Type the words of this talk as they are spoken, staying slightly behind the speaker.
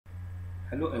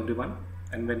Hello everyone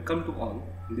and welcome to all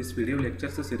in this video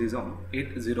lectures series on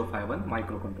 8051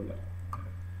 microcontroller.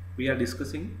 We are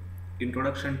discussing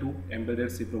introduction to embedded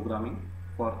C programming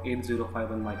for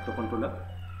 8051 microcontroller.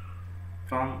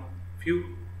 From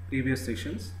few previous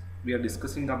sessions we are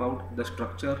discussing about the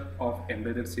structure of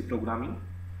embedded C programming,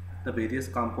 the various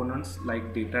components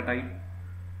like data type,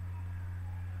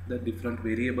 the different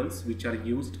variables which are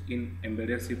used in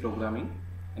embedded C programming,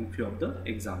 and few of the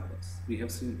examples we have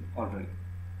seen already.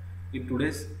 In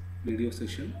today's video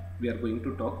session, we are going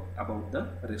to talk about the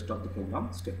rest of the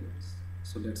program statements.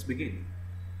 So let's begin.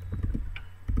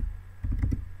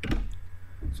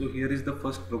 So here is the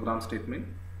first program statement.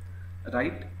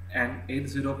 Write an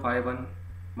 8051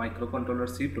 microcontroller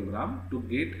C program to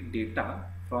get data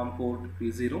from port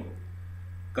P0,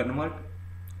 convert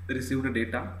received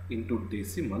data into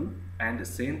decimal and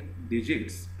send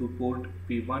digits to port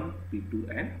P1, P2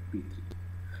 and P3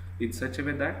 in such a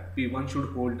way that P1 should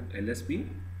hold LSB,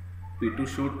 P2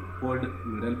 should hold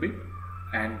middle bit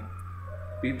and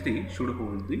P3 should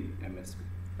hold the MSB,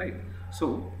 right?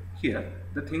 So here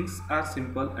the things are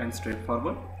simple and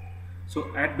straightforward.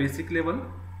 So at basic level,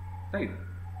 right,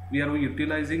 we are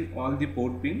utilizing all the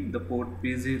port pin, the port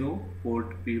P0,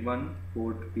 port P1,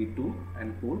 port P2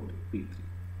 and port P3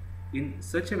 in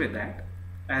such a way that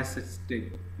as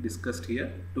discussed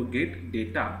here, to get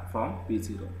data from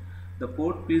P0. The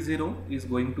port P0 is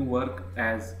going to work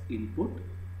as input,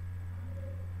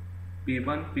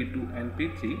 P1, P2 and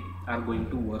P3 are going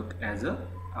to work as a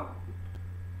output,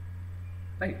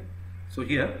 right? So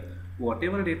here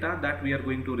whatever data that we are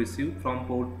going to receive from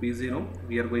port P0,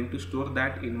 we are going to store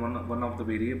that in one of the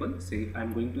variables. Say I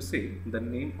am going to say the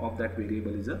name of that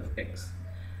variable is a X,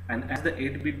 and as the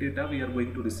 8-bit data we are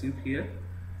going to receive here,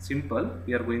 simple,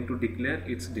 we are going to declare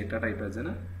its data type as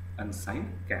an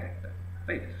unsigned character,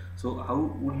 right? So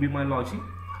how would be my logic?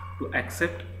 To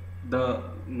accept the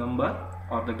number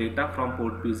or the data from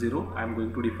port P0, I am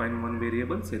going to define one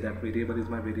variable, say that variable is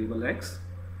my variable X.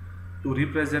 To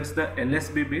represent the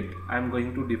LSB bit, I am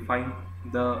going to define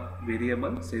the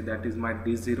variable, say that is my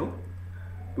D0.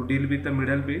 To deal with the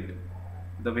middle bit,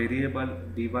 the variable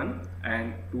D1,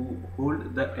 and to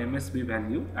hold the MSB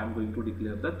value, I am going to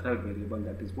declare the third variable,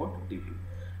 that is what, D2.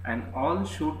 And all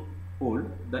should hold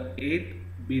the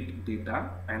 8-bit data,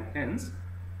 and hence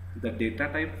the data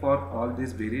type for all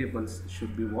these variables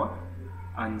should be what?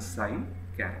 Unsigned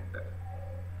character.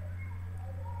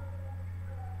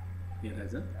 Here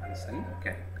as an unsigned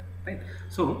character, right?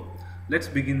 So let's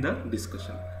begin the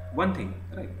discussion. One thing,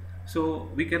 right? So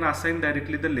we can assign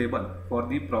directly the label for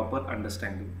the proper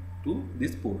understanding to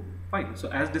this port. Fine. So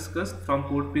as discussed, from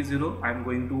port P0 I am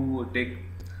going to take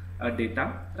a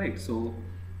data, right? So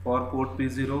for port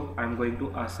P0 I am going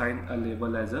to assign a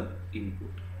label as a input.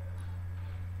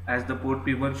 As the port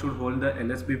P1 should hold the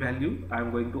LSB value, I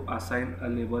am going to assign a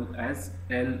label as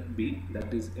LB,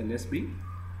 that is LSB.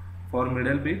 For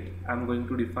middle bit, I am going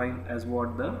to define as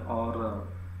what the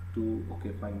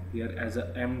okay fine, here as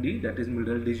a MD, that is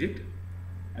middle digit,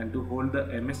 and to hold the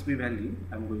MSB value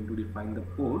I am going to define the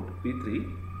port P3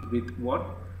 with what,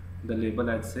 the label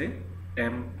as say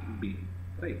MB,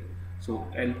 right? So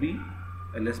LB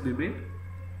LSB bit,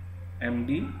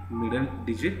 MD middle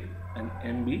digit and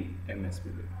MB MSB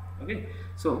bit. Okay,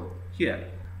 so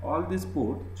here all these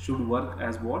ports should work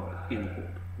as what, input.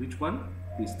 Which one?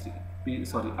 These three.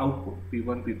 Output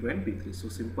P1, P2 and P3. So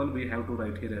simple, we have to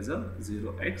write here as a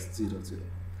 0x00,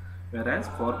 whereas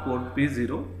for port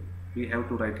P0 we have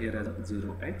to write here as a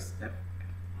 0xF.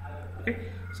 Okay,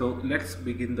 so let's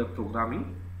begin the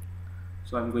programming.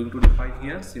 So I'm going to define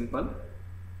here simple,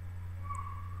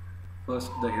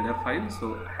 first the header file,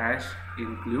 so hash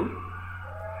include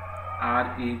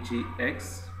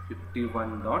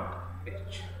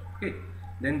regx51.h. okay,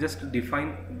 then just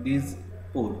define these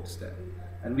ports there.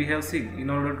 And we have seen, in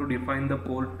order to define the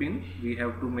port pin, we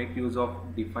have to make use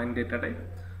of define data type.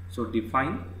 So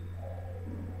define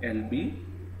LB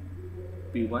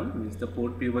P1 means the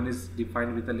port P1 is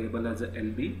defined with a label as a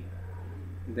LB.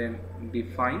 Then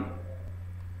define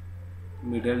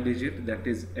middle digit, that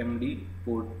is MD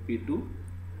port P2,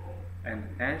 and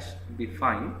hash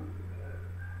define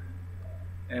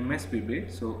MSB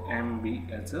bit, so MB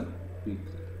as a P3.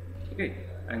 Okay,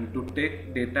 and to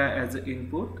take data as an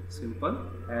input, simple,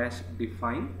 hash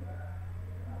define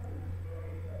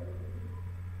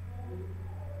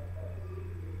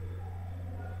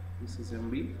this is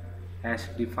MB, hash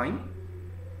define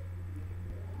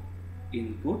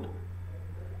input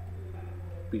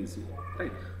P0,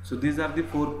 right? So these are the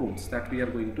 4 ports that we are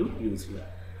going to use here.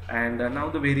 And now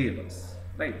the variables,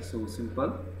 right? So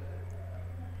simple,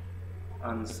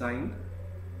 unsigned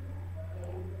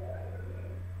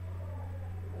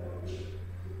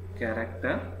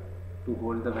character to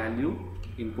hold the value,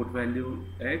 input value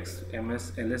x,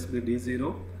 LSB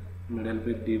D0, middle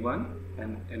bit D1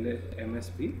 and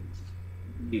MSB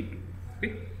D2.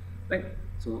 Okay, right.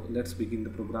 So let's begin the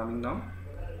programming now.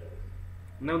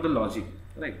 Now the logic,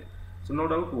 right? So no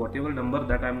doubt whatever number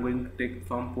that I am going to take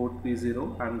from port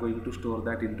P0, I am going to store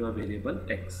that into a variable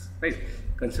x, right?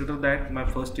 Consider that my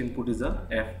first input is a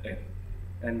FF,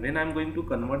 and when I am going to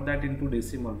convert that into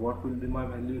decimal, what will be my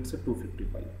value? It's a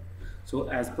 255. So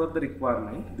as per the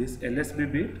requirement, this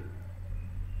LSB bit,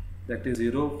 that is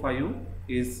 05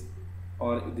 is,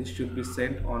 or this should be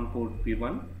sent on port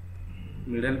P1,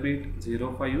 middle bit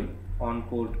 05 on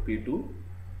port P2,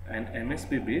 and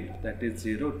MSB bit, that is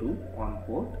 02 on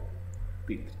port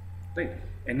P3, right?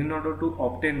 And in order to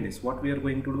obtain this, what we are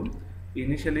going to do,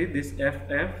 initially this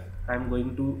FF, I am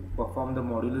going to perform the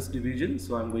modulus division,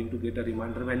 so I am going to get a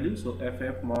reminder value. So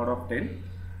FF mod of 10,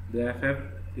 the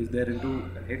FF is there into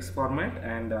hex format,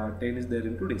 and 10 is there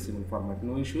into decimal format.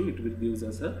 No issue, it will give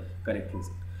us a correct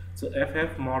result. So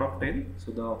FF mod of 10,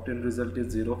 so the obtained result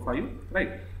is 05,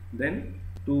 right? Then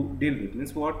to deal with,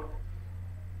 means what,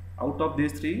 out of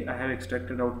these three I have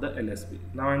extracted out the LSB.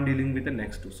 Now I am dealing with the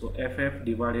next two. So FF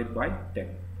divided by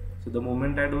 10. So the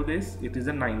moment I do this, it is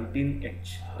a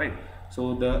 19H, right?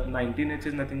 So the 19H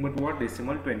is nothing but what,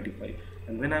 decimal 25.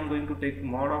 And when I am going to take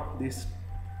mod of this,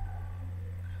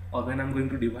 or when I am going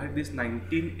to divide this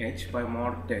 19H by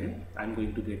mod 10, I am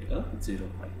going to get a 05,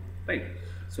 right?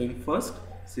 So in first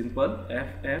simple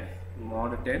FF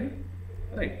mod 10,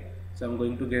 right? So I am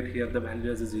going to get here the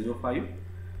value as a 05.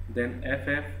 Then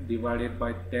FF divided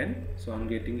by 10, so I am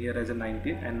getting here as a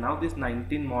 19, and now this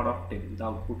 19 mod of 10, the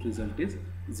output result is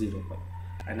 05,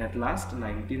 and at last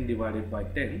 19 divided by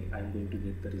 10, I am going to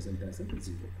get the result as a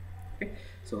 0. Okay,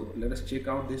 so let us check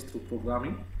out this through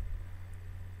programming.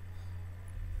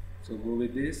 So go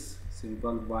with this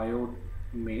simple biode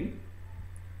main.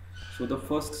 So the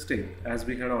first step, as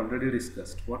we had already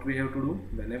discussed, what we have to do,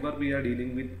 whenever we are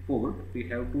dealing with port, we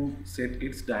have to set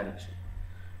its direction.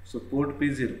 So port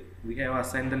P0, we have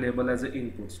assigned the label as an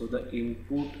input. So the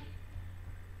input,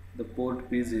 the port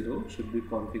P0 should be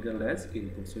configured as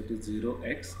input. So it is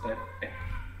 0xFF.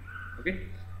 Okay.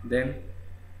 Then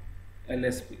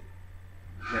LSB,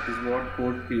 that is what,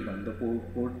 port P1. The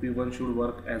port P1 should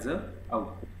work as a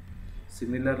output.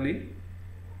 Similarly,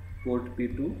 port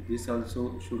P2, this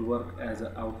also should work as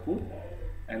an output,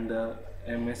 and the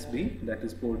MSB, that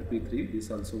is port P3, this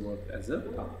also worked as a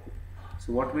output.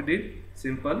 So what we did,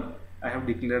 simple, I have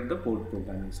declared the port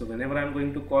programming. So whenever I am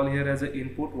going to call here as an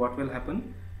input, what will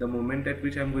happen? The moment at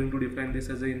which I am going to define this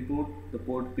as an input, the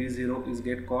port P0 is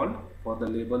get called for the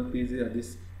label P0,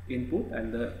 this input,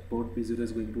 and the port P0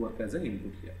 is going to work as an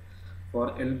input here.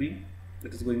 For LB,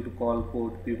 it is going to call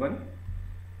port P1.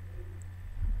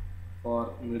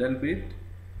 For middle bit,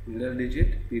 middle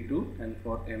digit P2, and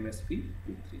for MSB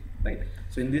P3, right?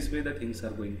 So in this way the things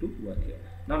are going to work here.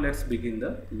 Now let's begin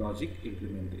the logic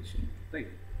implementation, right?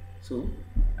 So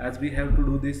as we have to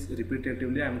do this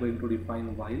repetitively, I am going to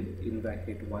define while in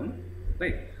bracket 1,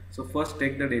 right? So first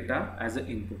take the data as an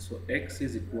input. So x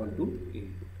is equal to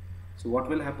input. So what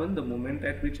will happen, the moment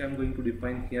at which I am going to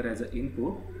define here as an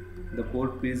input, the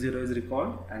port P0 is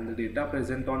recalled, and the data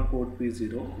present on port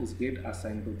P0 is get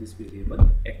assigned to this variable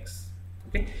x.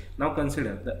 Okay, now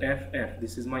consider the FF,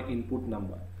 this is my input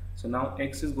number. So now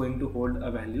x is going to hold a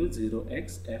value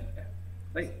 0xFF,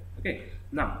 right? Okay,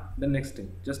 now the next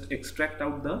thing, just extract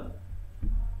out the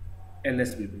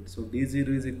LSB bit. So D0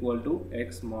 is equal to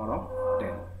x mod of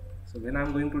 10. So when I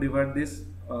am going to divide this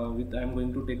with, I am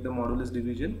going to take the modulus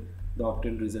division, the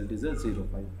obtained result is a 05,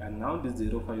 and now this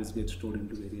 05 is get stored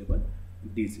into variable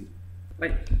D0,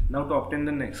 right? Now to obtain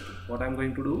the next, what I am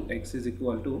going to do, x is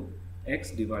equal to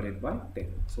x divided by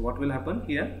 10. So what will happen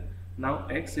here, now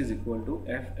x is equal to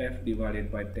FF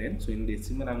divided by 10. So in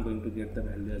decimal I am going to get the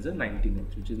value as a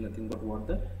 19x, which is nothing but what,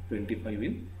 the 25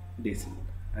 in decimal,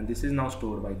 and this is now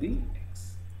stored by the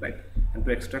x, right? And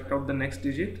to extract out the next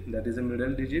digit, that is a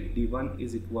middle digit, D1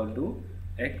 is equal to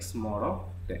x mod of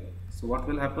 10. So what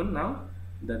will happen now,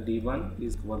 the D1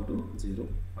 is equal to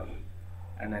 0.5,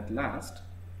 and at last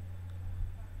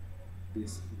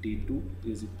this D2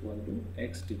 is equal to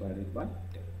x divided by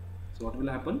 10. So what will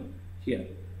happen here,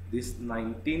 this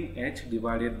 19h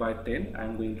divided by 10, I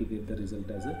am going to get the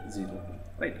result as a 0,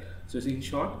 right? So in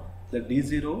short, the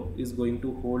D0 is going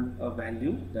to hold a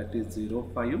value that is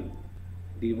 0.5,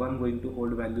 D1 going to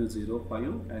hold value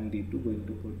 0.5, and D2 going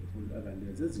to hold a value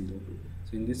as a 0.2.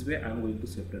 So in this way I am going to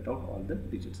separate out all the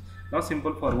digits. Now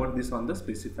simple forward this on the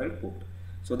specified port.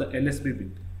 So the LSB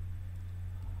bit,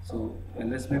 so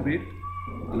LSB bit,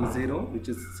 D0 which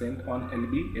is sent on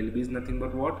LB. LB is nothing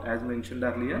but what, as mentioned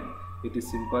earlier, it is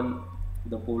simple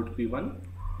the port P1,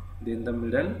 then the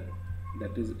middle,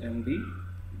 that is MD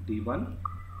D1,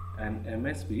 and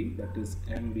MSB, that is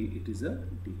MB, it is a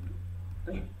D2,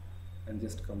 right? And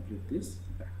just complete this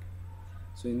back.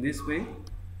 So in this way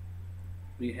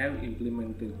we have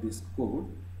implemented this code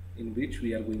in which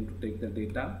we are going to take the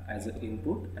data as an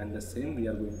input and the same we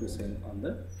are going to send on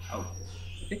the output.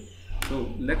 Okay, so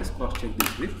let us cross check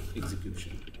this with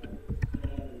execution.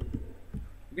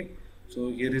 Okay, so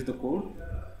here is the code,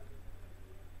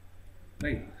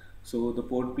 right? So the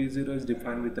port P0 is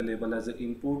defined with the label as an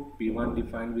input, P1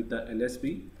 defined with the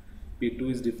LSB,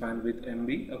 P2 is defined with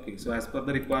MB. Okay, so as per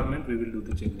the requirement we will do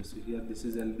the changes. So here this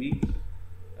is LB,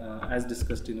 as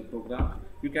discussed in a program.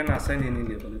 You can assign any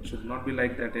label, it should not be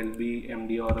like that LB,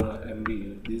 MD or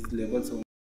MB. These labels only.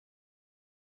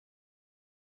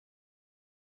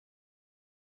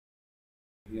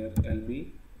 Here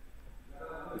LB,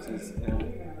 this is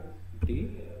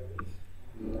MD,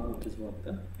 now it is what,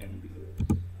 the MB.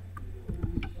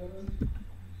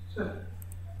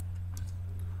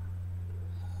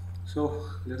 So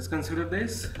let us consider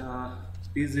this.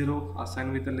 P0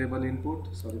 assigned with the label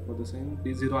input, sorry for the same,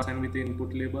 P0 assigned with the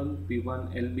input label,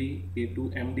 P1 LB,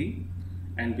 P2 MD,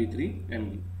 and P3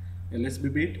 MB.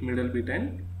 LSB bit, middle bit,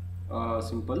 and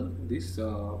simple this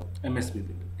MSB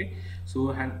bit. Okay,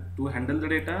 so to handle the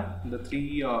data, the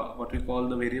three what we call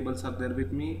the variables are there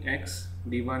with me: X,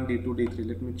 D1, D2, D3.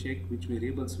 Let me check which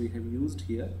variables we have used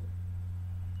here.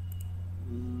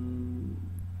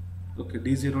 Okay,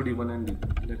 D0, D1 and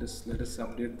D2. Let us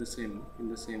update the same in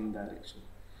the same direction.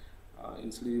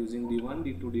 Instead of using D1,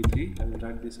 D2, D3, I will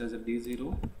write this as a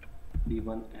D0,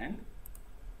 D1 and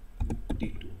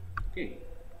D2. Okay,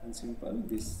 and simple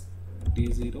this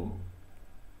D0,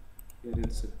 here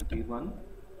it's a D1,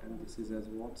 and this is as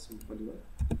what, simple your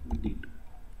D2.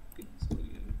 Okay, so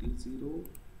here D0,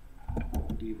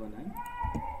 D1 and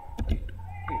D2. Okay,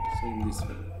 so in this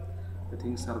way the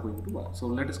things are going to work. So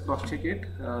let us cross check it,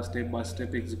 step by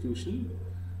step execution.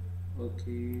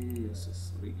 Okay,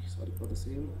 yes, sorry for the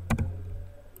same.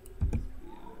 Yeah,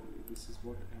 this is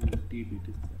what empty bit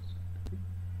is there.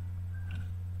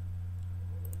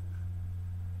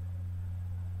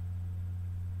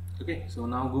 Okay, so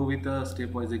now go with the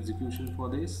stepwise execution for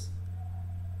this.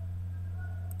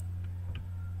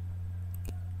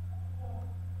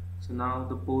 So now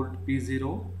the port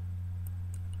P0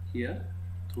 here,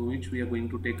 through which we are going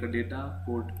to take a data,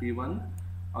 port P1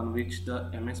 on which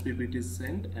the MSB bit is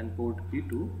sent, and port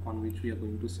P2 on which we are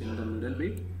going to send the middle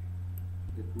bit.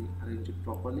 Let me arrange it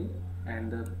properly,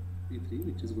 and the P3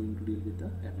 which is going to deal with the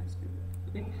MSB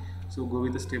bit. Okay, so go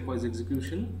with the stepwise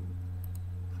execution.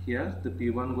 Here the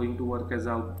P1 going to work as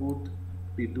output,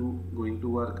 P2 going to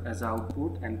work as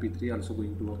output, and P3 also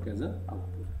going to work as a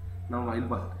output. Now while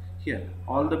what? Here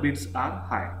all the bits are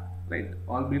high, right?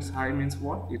 All bits high means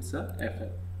what? It's a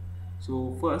FF.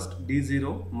 So first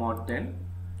D0 mod 10.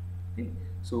 Okay,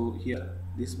 so here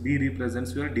this B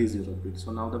represents your D0 bit.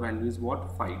 So now the value is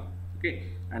what? 5. Okay,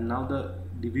 and now the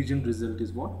division result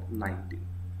is what? 19.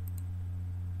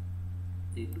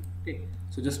 Okay,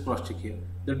 so just cross check here.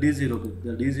 The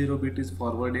D0 bit is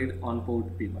forwarded on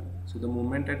port P1. So the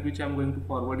moment at which I am going to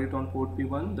forward it on port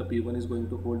P1, the P1 is going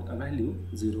to hold a value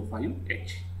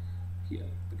 05H here.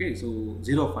 Okay, so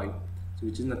 05, so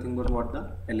which is nothing but what?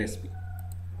 The LSB.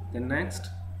 Then next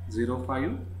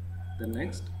 05, the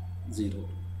next 0,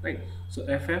 right? So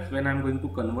FF, when I am going to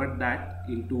convert that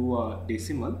into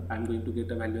decimal, I am going to get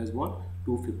a value as what?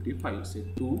 255. Say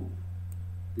 2,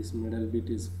 this middle bit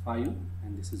is 5,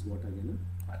 and this is what again?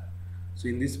 5. So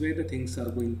in this way the things are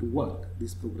going to work.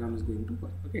 This program is going to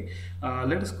work. Okay,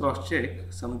 let us cross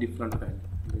check some different value.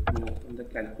 Let me open the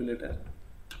calculator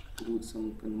to do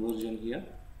some conversion here.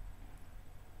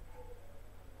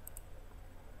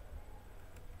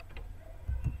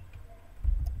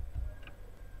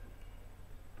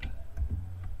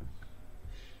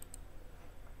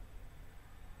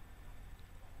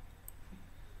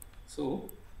 So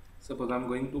suppose I am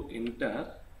going to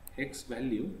enter hex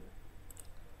value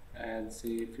and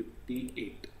say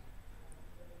 58.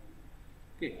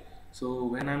 Okay, so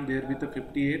when I am there with the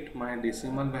 58, my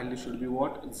decimal value should be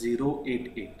what?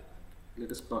 088.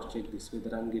 Let us cross check this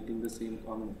whether I am getting the same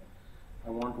or no. I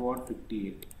want what?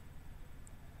 58.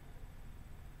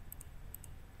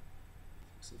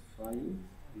 So 5, and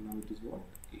now it is what?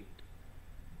 8.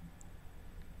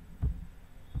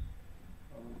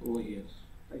 Over here,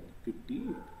 right?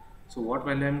 58. So what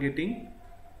value I am getting?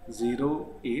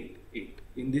 088.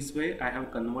 In this way I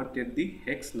have converted the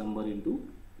hex number into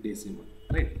decimal,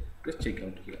 right? Let's check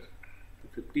out here.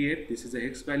 58, this is a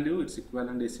hex value, its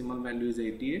equivalent decimal value is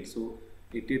 88. So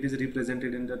 88 is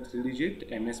represented in the 3 digit,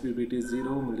 MSB bit is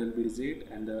 0, middle bit is 8,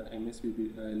 and the MSB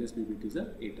bit, LSB bit is a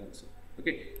 8 also.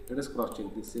 Okay, let us cross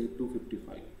check this. Say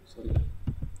 255, sorry,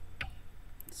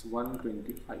 it's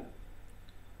 125.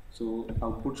 So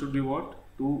output should be what?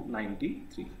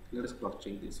 293. Let us cross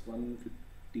check this.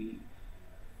 155.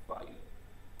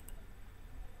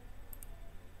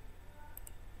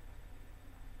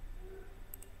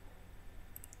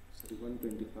 Sorry,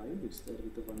 125. It's there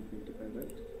with the 125,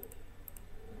 right?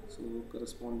 So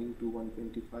corresponding to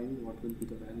 125, what will be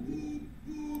the value?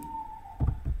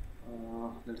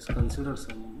 Let's consider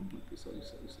some. Okay, sorry.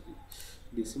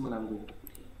 Decimal I'm going to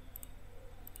put here.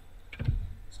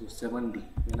 So 7D.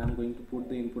 When I'm going to put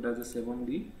the input as a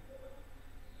 7D,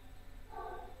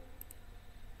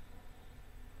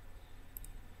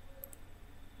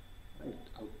 right?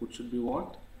 Output should be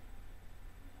what?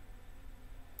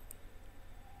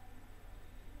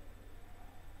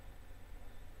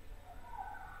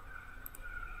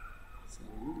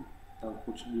 The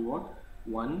output should be what?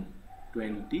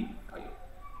 125.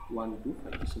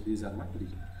 125. So these are my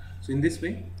digits. So in this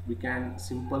way, we can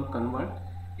simple convert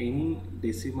any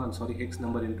decimal, sorry, hex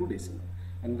number into decimal.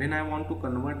 And when I want to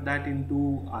convert that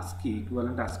into ASCII,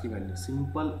 equivalent ASCII value,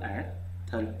 simple add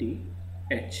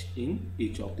 30H in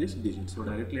each of these digits. So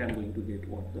directly I am going to get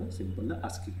what the simple the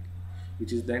ASCII,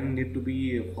 which is then need to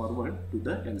be forward to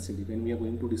the LCD when we are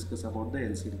going to discuss about the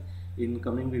LCD. In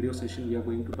coming video session, we are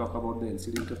going to talk about the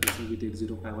LCD interfacing with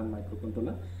 8051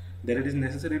 microcontroller. There it is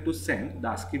necessary to send the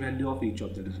ASCII value of each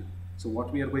of the digits. So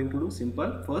what we are going to do,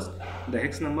 simple, first the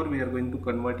hex number we are going to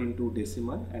convert into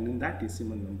decimal, and in that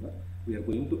decimal number we are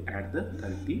going to add the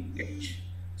 30H.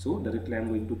 So directly I am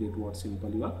going to get what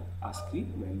simple your ASCII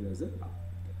value as a.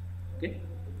 Okay.